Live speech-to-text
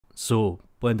So,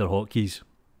 Blender hotkeys.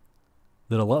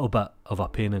 They're a little bit of a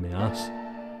pain in the ass.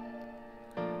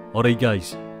 Alright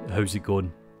guys, how's it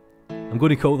going? I'm going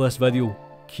to call this video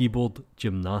Keyboard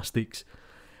Gymnastics,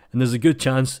 and there's a good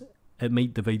chance it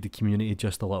might divide the community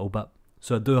just a little bit,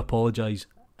 so I do apologise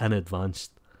in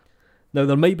advance. Now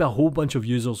there might be a whole bunch of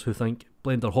users who think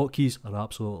Blender hotkeys are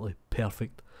absolutely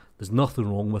perfect. There's nothing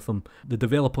wrong with them. The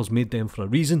developers made them for a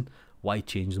reason, why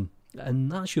change them?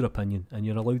 And that's your opinion, and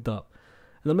you're allowed that.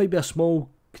 And there might be a small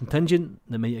contingent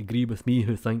that might agree with me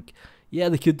who think, yeah,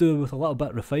 they could do with a little bit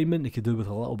of refinement, they could do with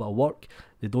a little bit of work,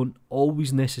 they don't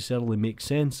always necessarily make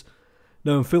sense.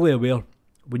 Now I'm fully aware,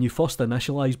 when you first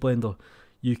initialise Blender,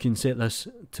 you can set this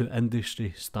to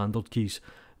industry standard keys.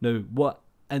 Now what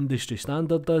industry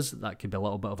standard does, that could be a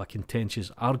little bit of a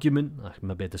contentious argument,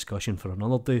 maybe a discussion for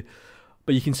another day,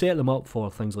 but you can set them up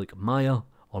for things like Maya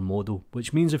or Model,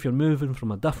 which means if you're moving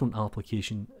from a different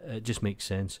application, it just makes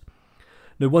sense.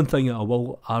 Now one thing that I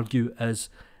will argue is,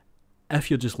 if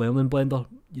you're just learning Blender,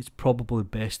 it's probably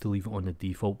best to leave it on the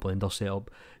default Blender setup.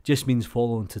 Just means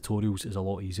following tutorials is a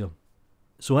lot easier.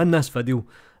 So in this video,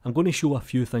 I'm going to show a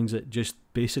few things that just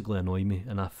basically annoy me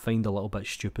and I find a little bit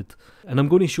stupid. And I'm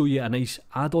going to show you a nice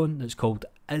add-on that's called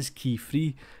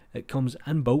is-key-free. It comes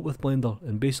inbuilt with Blender,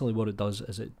 and basically what it does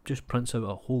is it just prints out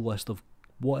a whole list of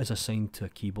what is assigned to a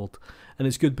keyboard. And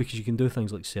it's good because you can do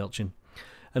things like searching.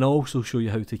 And I'll also show you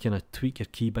how to kind of tweak your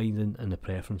key binding and the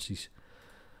preferences.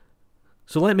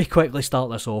 So let me quickly start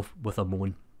this off with a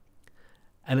moan.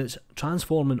 And it's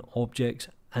transforming objects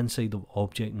inside of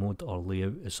object mode, or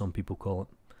layout as some people call it.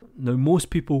 Now most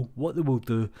people, what they will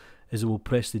do is they will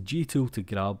press the G tool to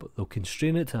grab, they'll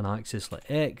constrain it to an axis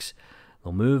like X,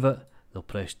 they'll move it, they'll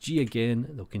press G again,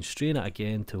 they'll constrain it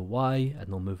again to Y, and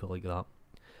they'll move it like that.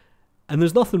 And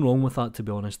there's nothing wrong with that, to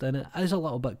be honest, and it is a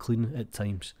little bit clean at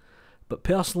times. But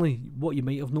personally, what you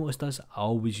might have noticed is I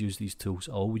always use these tools,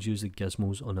 I always use the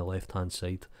gizmos on the left hand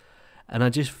side. And I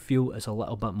just feel it's a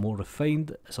little bit more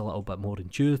refined, it's a little bit more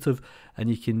intuitive, and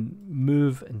you can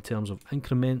move in terms of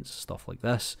increments, stuff like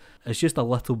this. It's just a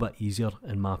little bit easier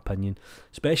in my opinion,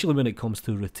 especially when it comes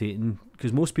to rotating,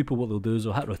 because most people what they'll do is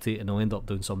they'll hit rotate and they'll end up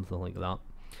doing something like that.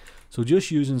 So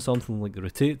just using something like the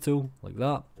rotate tool, like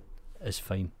that, is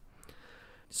fine.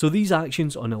 So these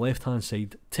actions on the left hand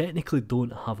side technically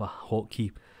don't have a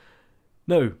hotkey.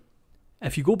 Now,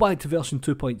 if you go back to version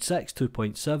 2.6,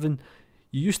 2.7,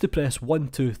 you used to press 1,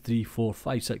 2, 3, 4,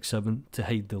 5, 6, 7 to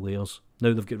hide the layers.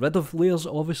 Now they've got rid of layers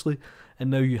obviously, and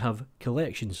now you have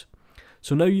collections.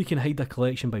 So now you can hide a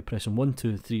collection by pressing 1,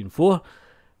 2, 3 and 4.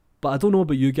 But I don't know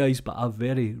about you guys, but I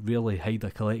very rarely hide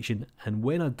a collection, and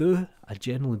when I do, I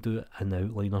generally do it in the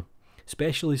outliner.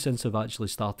 Especially since I've actually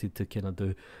started to kind of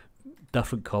do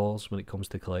different colours when it comes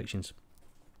to collections.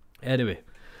 Anyway,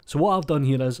 so what I've done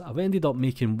here is I've ended up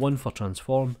making 1 for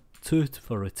transform, 2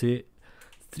 for rotate,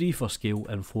 3 for scale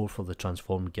and 4 for the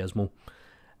transform gizmo.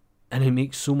 And it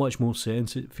makes so much more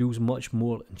sense, it feels much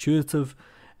more intuitive,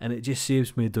 and it just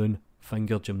saves me doing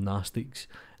finger gymnastics,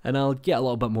 and I'll get a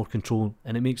little bit more control,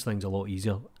 and it makes things a lot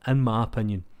easier, in my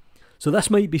opinion. So this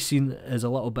might be seen as a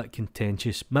little bit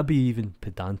contentious, maybe even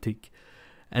pedantic.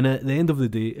 And at the end of the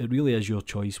day, it really is your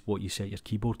choice what you set your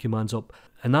keyboard commands up.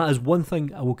 And that is one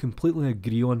thing I will completely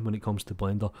agree on when it comes to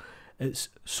Blender. It's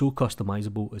so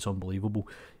customizable, it's unbelievable.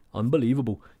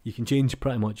 Unbelievable. You can change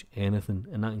pretty much anything,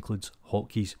 and that includes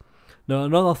hotkeys. Now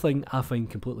another thing I find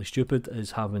completely stupid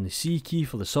is having the C key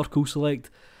for the circle select.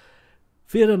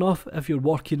 Fair enough if you're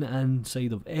working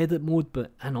inside of edit mode,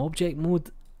 but in object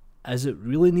mode, is it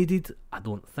really needed? I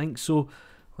don't think so.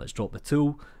 Let's drop the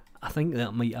tool. I think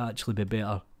that might actually be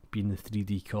better being the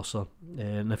 3D cursor.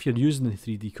 And if you're using the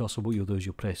 3D cursor, what you'll do is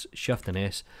you'll press Shift and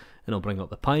S and it'll bring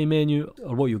up the pie menu,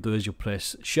 or what you'll do is you'll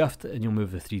press Shift and you'll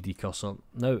move the 3D cursor.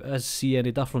 Now, is C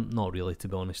any different? Not really, to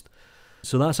be honest.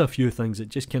 So that's a few things that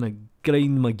just kind of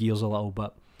grind my gears a little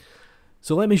bit.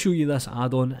 So let me show you this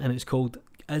add-on, and it's called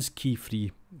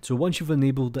is-key-free. So once you've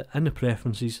enabled it in the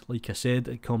preferences, like I said,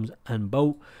 it comes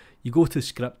inbuilt. You go to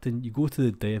scripting, you go to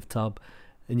the dev tab,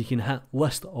 and you can hit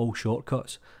list all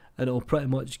shortcuts, and it'll pretty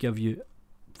much give you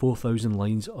 4,000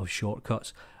 lines of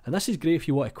shortcuts. And this is great if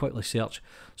you want to quickly search.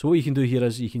 So what you can do here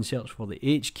is you can search for the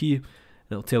H key, and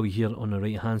it'll tell you here on the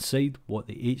right hand side what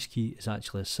the H key is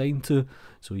actually assigned to.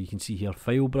 So you can see here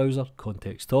file browser,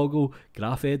 context toggle,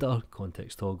 graph editor,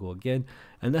 context toggle again,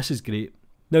 and this is great.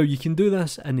 Now you can do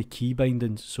this in the key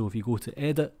bindings. So if you go to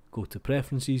edit, go to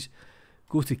preferences,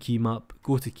 go to key map,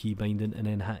 go to key binding, and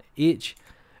then hit H,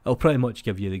 it'll pretty much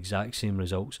give you the exact same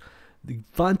results. The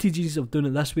advantages of doing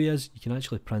it this way is you can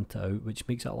actually print it out, which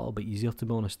makes it a little bit easier, to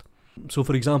be honest. So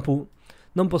for example,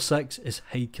 Number 6 is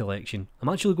hide collection. I'm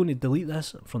actually going to delete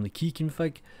this from the key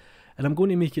config, and I'm going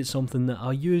to make it something that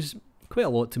I use quite a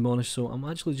lot, to be honest. So I'm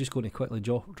actually just going to quickly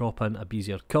drop in a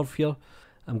Bezier curve here.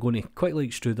 I'm going to quickly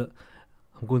extrude it.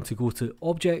 I'm going to go to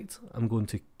object, I'm going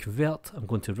to convert, I'm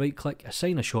going to right click,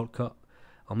 assign a shortcut.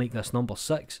 I'll make this number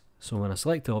 6, so when I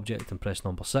select the object and press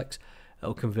number 6,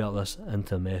 it'll convert this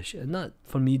into a mesh, and that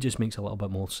for me just makes a little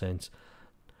bit more sense.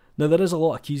 Now there is a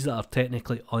lot of keys that are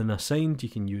technically unassigned. You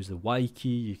can use the Y key,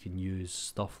 you can use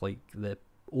stuff like the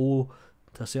O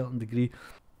to a certain degree,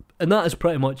 and that is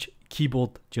pretty much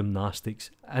keyboard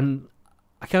gymnastics. And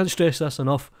I can't stress this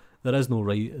enough, there is no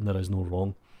right and there is no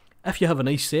wrong. If you have a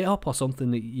nice setup or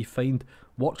something that you find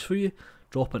works for you,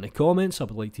 drop it in the comments. I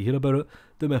would like to hear about it.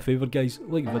 Do me a favour guys,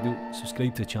 like the video,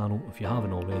 subscribe to the channel if you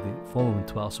haven't already, follow me on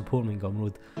Twitter, support me on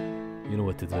Gumroad. You know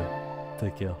what to do.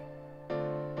 Take care.